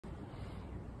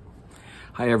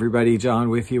Hi everybody, John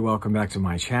with you. Welcome back to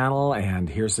my channel, and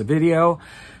here's the video.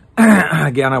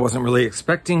 Again, I wasn't really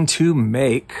expecting to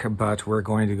make, but we're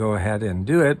going to go ahead and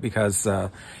do it because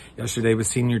yesterday was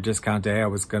senior discount day. I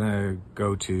was gonna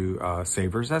go to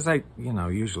Savers, as I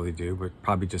usually do, but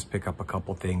probably just pick up a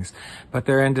couple things. But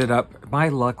there ended up, my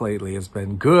luck lately has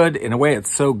been good. In a way,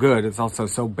 it's so good, it's also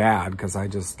so bad because I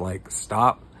just like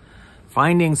stop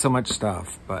finding so much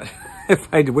stuff. But if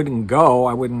I wouldn't go,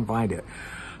 I wouldn't find it.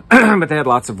 But they had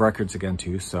lots of records again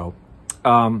too, so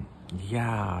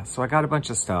yeah, so I got a bunch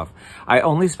of stuff. I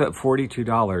only spent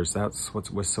 $42. That's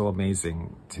what was so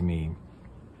amazing to me.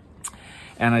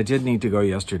 And I did need to go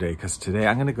yesterday because today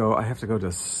I have to go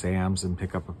to Sam's and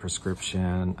pick up a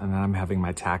prescription, and then I'm having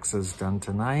my taxes done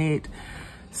tonight.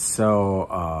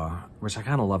 So, which I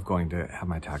kind of love going to have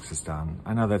my taxes done.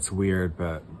 I know that's weird,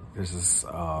 but there's this,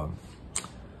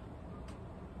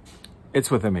 it's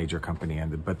with a major company,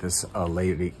 but this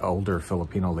older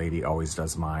Filipino lady always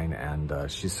does mine,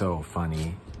 and she's so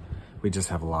funny. We just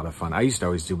have a lot of fun. I used to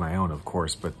always do my own, of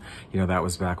course, but that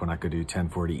was back when I could do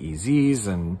 1040 EZs,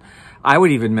 and I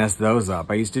would even mess those up.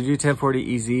 I used to do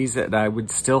 1040 EZs, and I would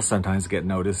still sometimes get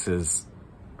notices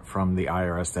from the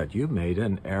IRS that you made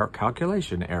an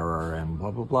calculation error and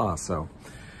blah, blah, blah. So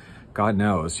God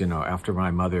knows, after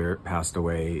my mother passed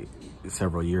away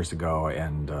several years ago,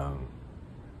 and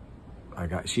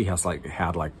she has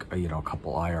had a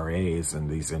couple IRAs and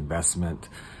these investment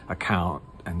account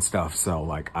and stuff.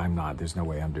 So there's no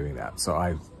way I'm doing that. So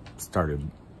I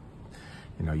started,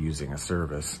 using a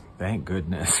service, thank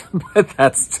goodness, but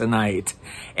that's tonight.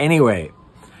 Anyway,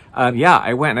 yeah,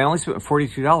 I went and I only spent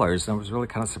 $42, and I was really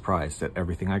kind of surprised at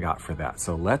everything I got for that.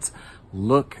 So let's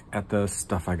look at the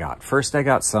stuff I got. First, I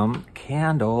got some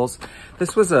candles.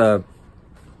 This was a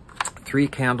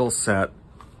 3-candle set.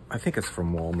 I think it's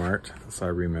from Walmart, so I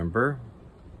remember.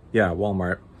 Yeah,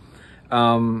 Walmart.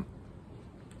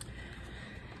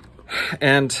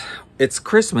 And it's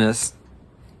Christmas,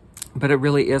 but it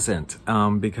really isn't,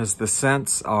 because the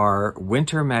scents are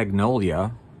winter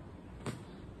magnolia,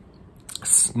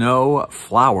 snow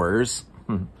flowers,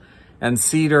 and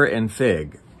cedar and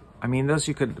fig. I mean, those,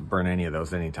 you could burn any of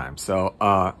those anytime. So,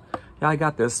 yeah, I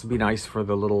got this to be nice for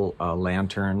the little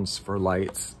lanterns for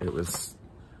lights. It was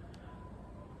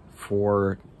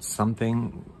for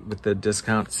something with the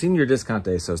discount, senior discount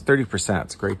day, so it's 30%,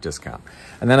 it's a great discount.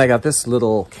 And then I got this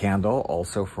little candle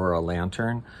also for a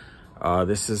lantern.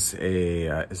 This is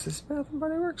a, is this Bath &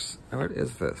 Body Works? What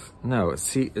is this? No,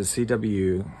 it's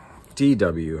DW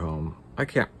Home. I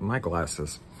can't, my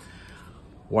glasses.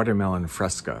 Watermelon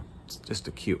Fresca. It's just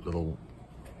a cute little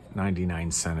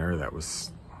 99 center that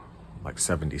was like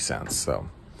 70 cents, so.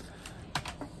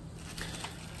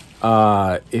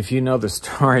 If you know the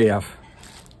story of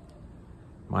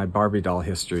my Barbie doll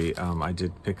history, I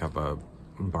did pick up a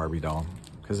Barbie doll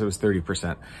because it was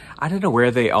 30%. I don't know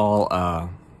where they all,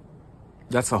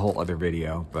 that's a whole other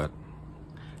video, but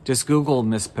just Google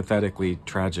Miss Pathetically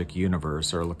Tragic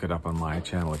Universe or look it up on my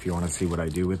channel if you want to see what I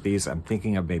do with these. I'm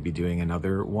thinking of maybe doing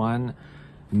another one,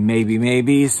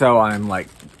 maybe. So I'm like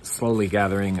slowly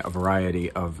gathering a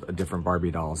variety of different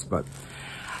Barbie dolls, but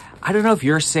I don't know if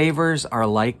your Savers are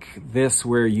like this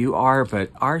where you are,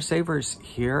 but our Savers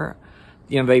here,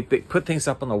 they put things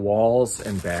up on the walls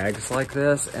and bags like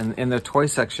this. And in the toy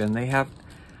section, they have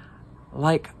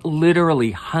like literally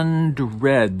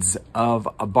hundreds of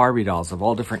Barbie dolls of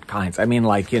all different kinds. I mean,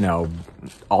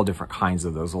 all different kinds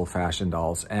of those old-fashioned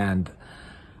dolls. And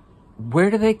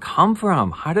where do they come from?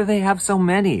 How do they have so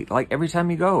many? Like every time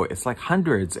you go, it's like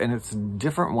hundreds, and it's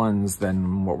different ones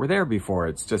than what were there before.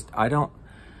 It's just,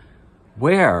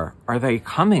 where are they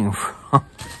coming from?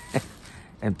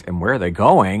 and where are they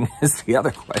going is the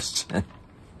other question.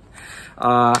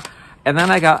 And then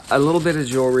I got a little bit of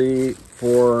jewelry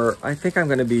for, I think I'm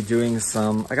going to be doing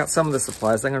I got some of the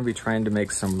supplies. I'm going to be trying to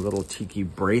make some little tiki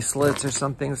bracelets or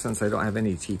something, since I don't have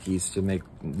any tikis to make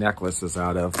necklaces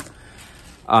out of.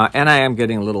 And I am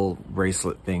getting little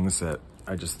bracelet things that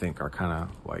I just think are kind of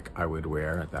like I would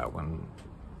wear. That one,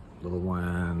 little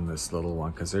one, this little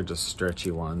one, because they're just stretchy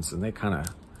ones, and they kind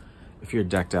of, if you're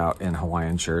decked out in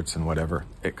Hawaiian shirts and whatever,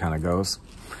 it kind of goes.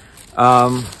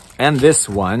 And this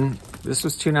one, this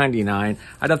was $2.99.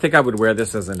 I don't think I would wear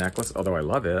this as a necklace, although I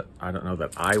love it. I don't know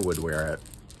that I would wear it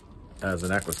as a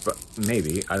necklace, but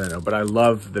maybe, I don't know. But I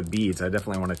love the beads. I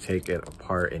definitely want to take it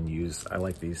apart and use, I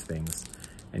like these things,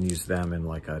 and use them in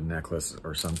like a necklace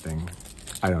or something.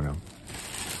 I don't know.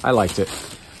 I liked it.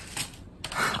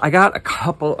 I got a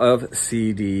couple of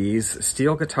CDs.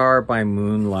 Steel Guitar by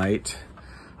Moonlight.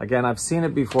 Again, I've seen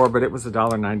it before, but it was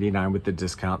 $1.99 with the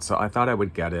discount, so I thought I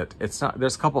would get it. It's not,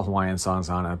 there's a couple Hawaiian songs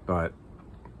on it, but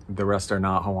the rest are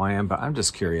not Hawaiian, but I'm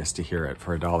just curious to hear it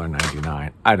for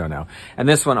 $1.99. I don't know. And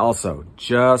this one also,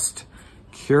 just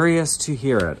curious to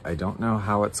hear it. I don't know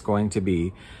how it's going to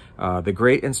be. The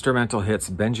great instrumental hits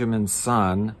Benjamin's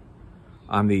Son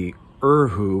on the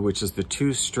erhu, which is the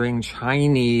 2-string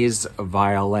Chinese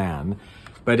violin.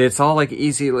 But it's all like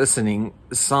easy listening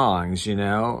songs, you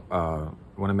know?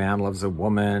 When a Man Loves a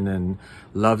Woman and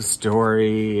Love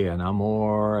Story and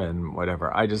Amor and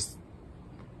whatever. I just,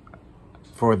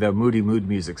 for the Moody Mood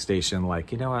music station,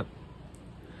 like, you know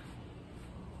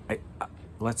what?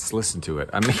 Let's listen to it.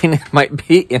 I mean, it might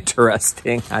be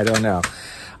interesting. I don't know.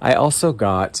 I also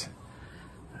got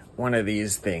one of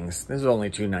these things. This is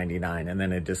only $2.99 and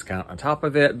then a discount on top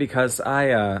of it because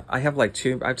I have like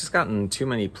I've just gotten too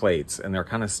many plates and they're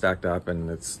kind of stacked up and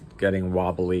it's getting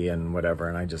wobbly and whatever,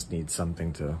 and I just need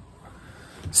something to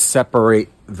separate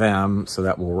them so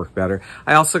that will work better.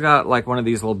 I also got like one of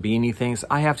these little beanie things.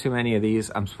 I have too many of these.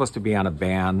 I'm supposed to be on a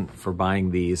ban for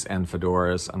buying these and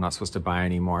fedoras. I'm not supposed to buy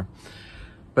anymore.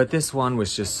 But this one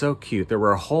was just so cute. There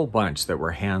were a whole bunch that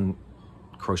were hand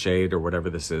crocheted or whatever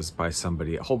this is by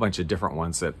somebody, a whole bunch of different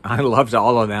ones that I loved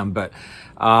all of them, but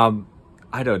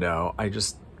I don't know. I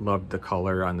just loved the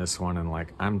color on this one and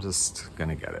like, I'm just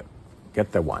gonna get it.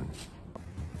 Get the one.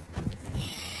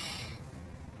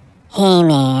 Hey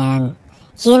man,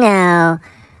 you know,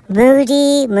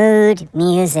 Moody Mood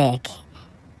music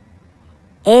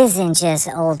isn't just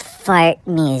old fart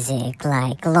music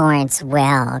like Lawrence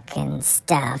Welk and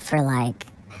stuff, or like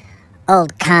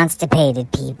old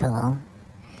constipated people.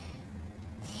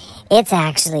 It's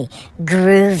actually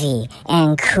groovy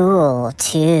and cool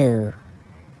too.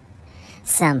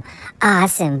 Some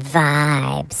awesome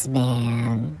vibes,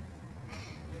 man.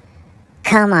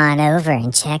 Come on over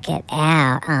and check it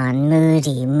out on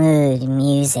Moody Mood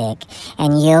Music,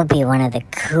 and you'll be one of the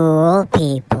cool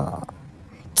people.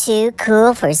 Too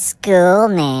cool for school,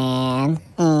 man.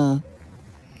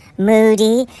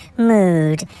 Moody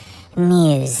Mood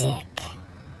Music.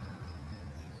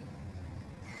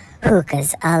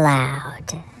 Hookahs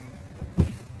allowed.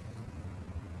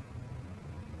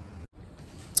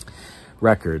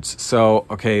 Records. So,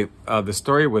 okay, the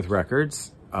story with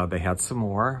records, they had some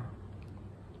more.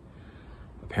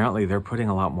 Apparently they're putting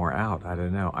a lot more out. I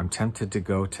don't know. I'm tempted to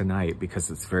go tonight because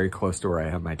it's very close to where I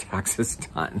have my taxes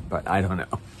done, but I don't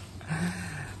know.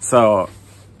 So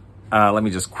let me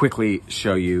just quickly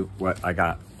show you what I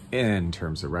got in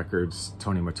terms of records.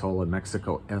 Tony Mottola,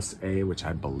 Mexico SA, which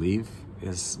I believe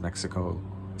is Mexico,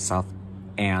 South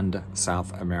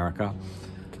America.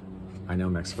 I know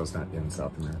Mexico's not in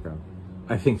South America.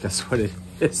 I think that's what it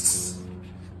is.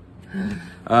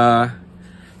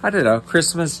 I don't know.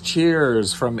 Christmas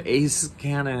Cheers from Ace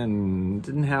Cannon.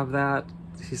 Didn't have that.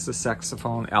 He's the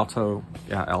saxophone, alto,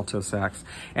 yeah, alto sax.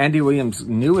 Andy Williams'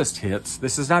 newest hits.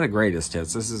 This is not a greatest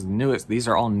hits. This is newest. These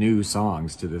are all new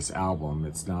songs to this album.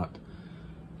 It's not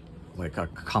like a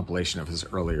compilation of his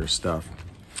earlier stuff.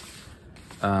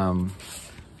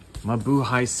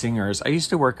 Mabuhay Singers. I used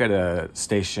to work at a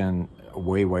station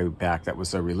way back that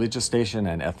was a religious station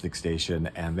and ethnic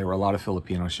station, and there were a lot of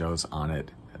Filipino shows on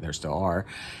it. There still are,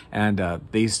 and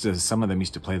some of them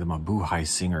used to play the Mabuhay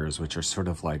Singers, which are sort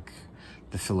of like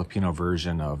the Filipino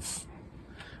version of,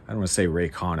 I don't want to say Ray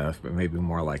Conniff, but maybe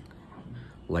more like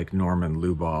Norman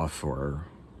Luboff or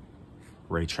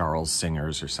Ray Charles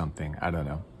Singers or something. I don't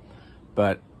know,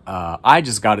 but I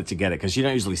just got it to get it because you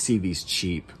don't usually see these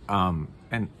cheap, and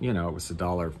you know, it was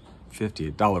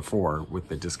 $1.50, $1.04 with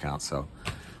the discount, so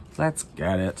let's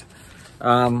get it.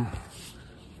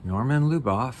 Norman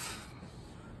Luboff.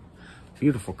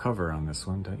 Beautiful cover on this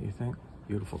one, don't you think?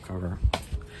 Beautiful cover.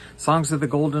 Songs of the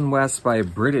Golden West by a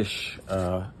British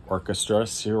orchestra,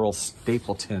 Cyril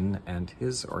Stapleton and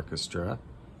his orchestra.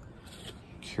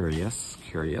 Curious.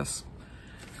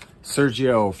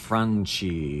 Sergio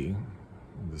Franchi,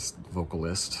 this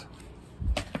vocalist.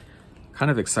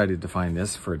 Kind of excited to find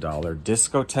this for $1.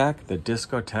 Discotheque, the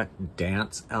Discotheque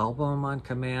Dance album on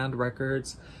Command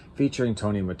Records, featuring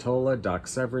Tony Mottola, Doc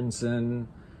Severinsen,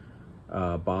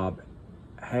 Bob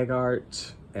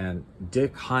Haggart, and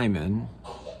Dick Hyman.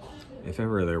 If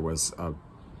ever there was a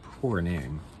poor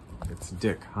name, it's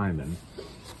Dick Hyman.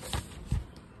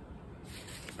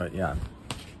 But yeah.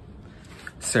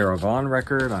 Sarah Vaughan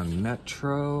record on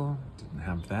Metro. Didn't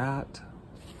have that.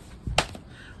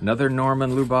 Another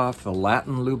Norman Luboff, the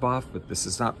Latin Luboff, but this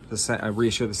is not the same. I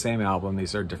reissue the same album.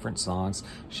 These are different songs.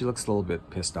 She looks a little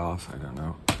bit pissed off. I don't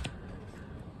know.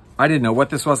 I didn't know what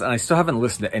this was, and I still haven't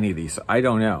listened to any of these, so I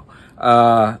don't know.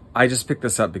 I just picked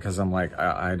this up because I'm like,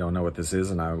 I don't know what this is,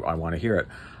 and I want to hear it.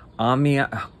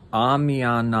 Amianan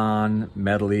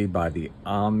medley by the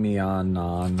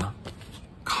Amianan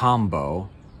combo.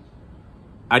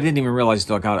 I didn't even realize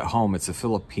until I got it home. It's the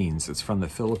Philippines. It's from the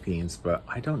Philippines, but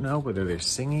I don't know whether they're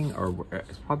singing or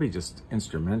it's probably just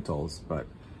instrumentals, but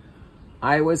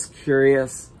I was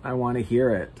curious. I want to hear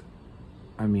it.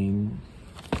 I mean,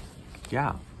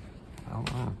 yeah, I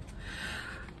don't know.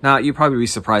 Now, you'd probably be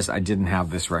surprised I didn't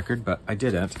have this record, but I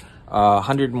didn't.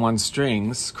 101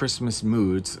 Strings, Christmas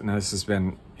Moods. Now, this has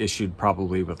been issued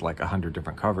probably with like 100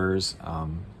 different covers,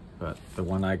 but the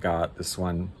one I got, this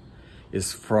one,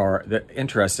 is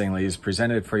interestingly, is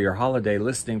presented for your holiday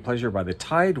listening pleasure by the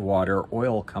Tidewater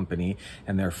Oil Company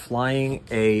and their Flying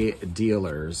A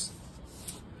dealers.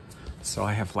 So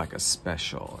I have like a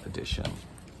special edition.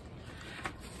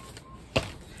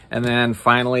 And then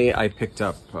finally, I picked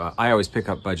up, I always pick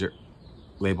up budget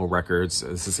label records.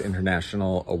 This is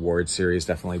International Award Series,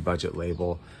 definitely budget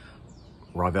label.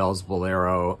 Ravel's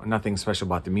Bolero, nothing special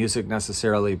about the music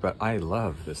necessarily, but I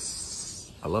love this.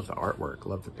 I love the artwork,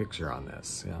 love the picture on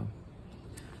this, yeah.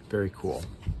 Very cool.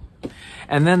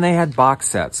 And then they had box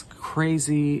sets,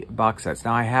 crazy box sets.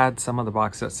 Now I had some of the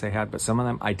box sets they had, but some of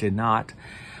them I did not.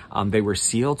 They were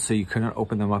sealed, so you couldn't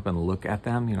open them up and look at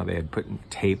them. You know, they had put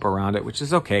tape around it, which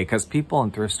is okay, because people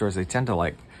in thrift stores, they tend to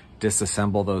like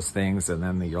disassemble those things, and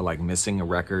then you're like missing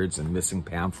records and missing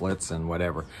pamphlets and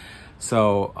whatever.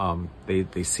 So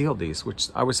they sealed these, which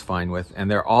I was fine with. And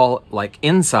they're all like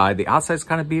inside. The outside's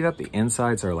kind of beat up. The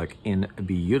insides are like in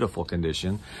beautiful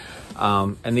condition.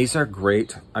 And these are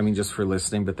great, I mean, just for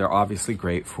listening, but they're obviously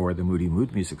great for the Moody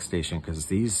Mood music station because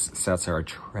these sets are a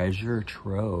treasure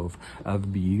trove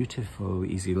of beautiful,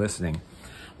 easy listening.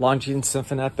 Longines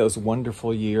Symphonette, Those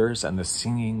Wonderful Years, and the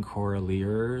Singing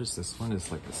Choraliers. This one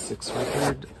is like a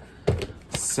 6-record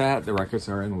set. The records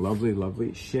are in lovely,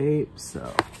 lovely shape.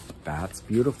 So that's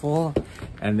beautiful.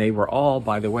 And they were all,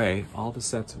 by the way, all the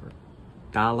sets were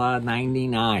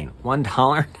 $1.99.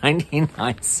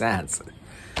 $1.99.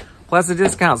 Plus a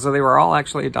discount. So they were all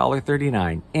actually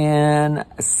 $1.39.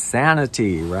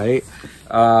 Insanity, right?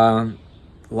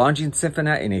 Longines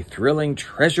Symphonette in a thrilling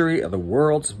treasury of the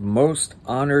world's most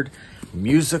honored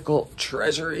musical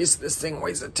treasuries. This thing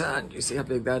weighs a ton. Do you see how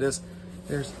big that is?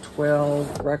 There's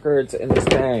 12 records in this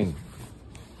thing.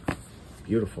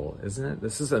 Beautiful, isn't it?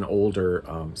 This is an older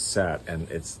set, and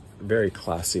it's very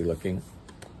classy looking.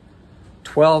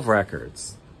 12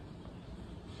 records.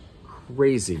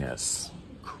 Craziness.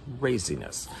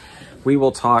 Craziness. We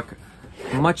will talk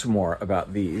much more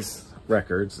about these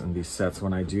records and these sets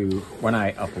when I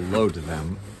upload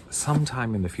them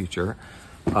sometime in the future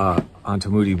onto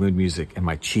Moody Mood Music in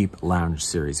my Cheap Lounge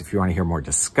series. If you want to hear more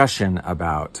discussion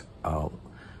about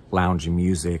lounge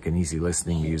music and easy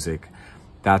listening music,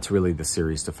 that's really the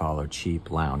series to follow, Cheap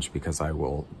Lounge, because I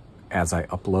will, as I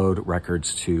upload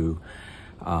records to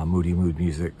Moody Mood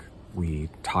Music, we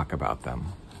talk about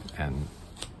them and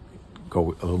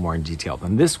go a little more in detail.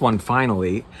 And this one,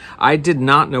 finally, I did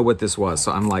not know what this was.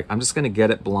 So I'm like, I'm just going to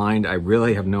get it blind. I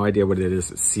really have no idea what it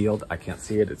is. It's sealed. I can't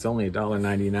see it. It's only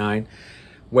 $1.99.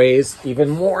 Weighs even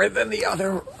more than the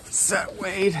other set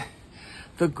weighed.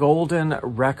 The Golden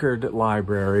Record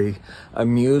Library, a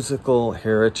musical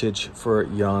heritage for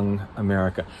young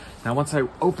America. Now, once I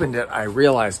opened it, I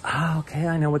realized, okay,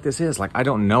 I know what this is. Like, I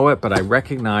don't know it, but I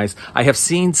recognize, I have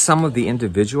seen some of the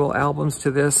individual albums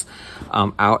to this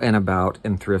out and about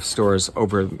in thrift stores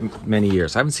over many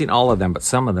years. I haven't seen all of them, but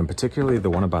some of them, particularly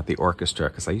the one about the orchestra,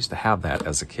 because I used to have that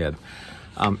as a kid.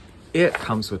 It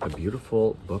comes with a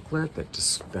beautiful booklet that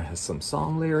has some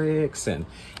song lyrics and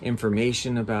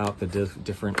information about the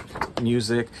different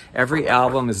music. Every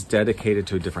album is dedicated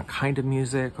to a different kind of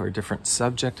music or a different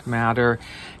subject matter.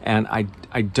 And I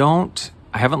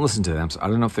haven't listened to them, so I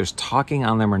don't know if there's talking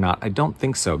on them or not. I don't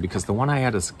think so, because the one I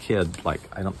had as a kid, like,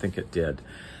 I don't think it did.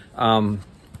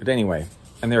 But anyway,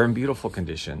 and they're in beautiful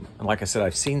condition. And like I said,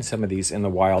 I've seen some of these in the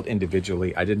wild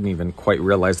individually. I didn't even quite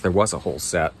realize there was a whole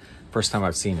set. First time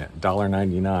I've seen it,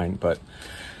 $1.99, but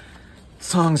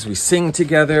songs we sing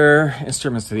together,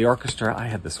 instruments to the orchestra. I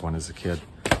had this one as a kid.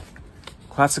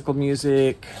 Classical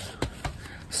music,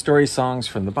 story songs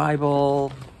from the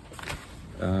Bible,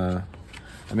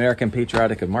 American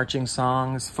patriotic and marching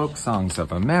songs, folk songs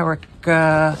of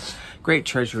America, great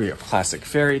treasury of classic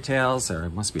fairy tales. I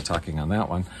must be talking on that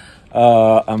one.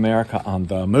 America on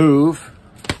the Move.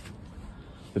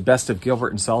 The Best of Gilbert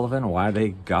and Sullivan. Why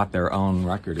they got their own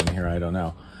record in here, I don't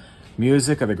know.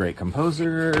 Music of the great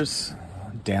composers.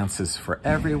 Dances for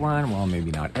everyone. Well,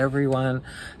 maybe not everyone.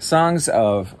 Songs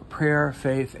of prayer,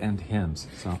 faith, and hymns.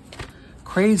 So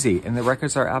crazy. And the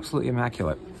records are absolutely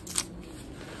immaculate.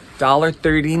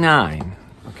 $1.39.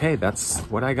 Okay, that's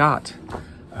what I got.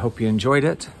 I hope you enjoyed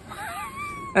it.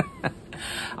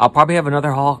 I'll probably have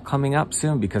another haul coming up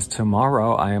soon because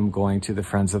tomorrow I am going to the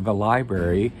Friends of the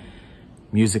Library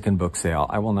music and book sale.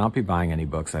 I will not be buying any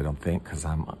books, I don't think, because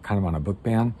I'm kind of on a book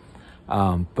ban.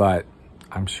 But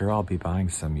I'm sure I'll be buying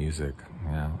some music.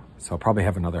 Yeah, so I'll probably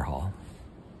have another haul.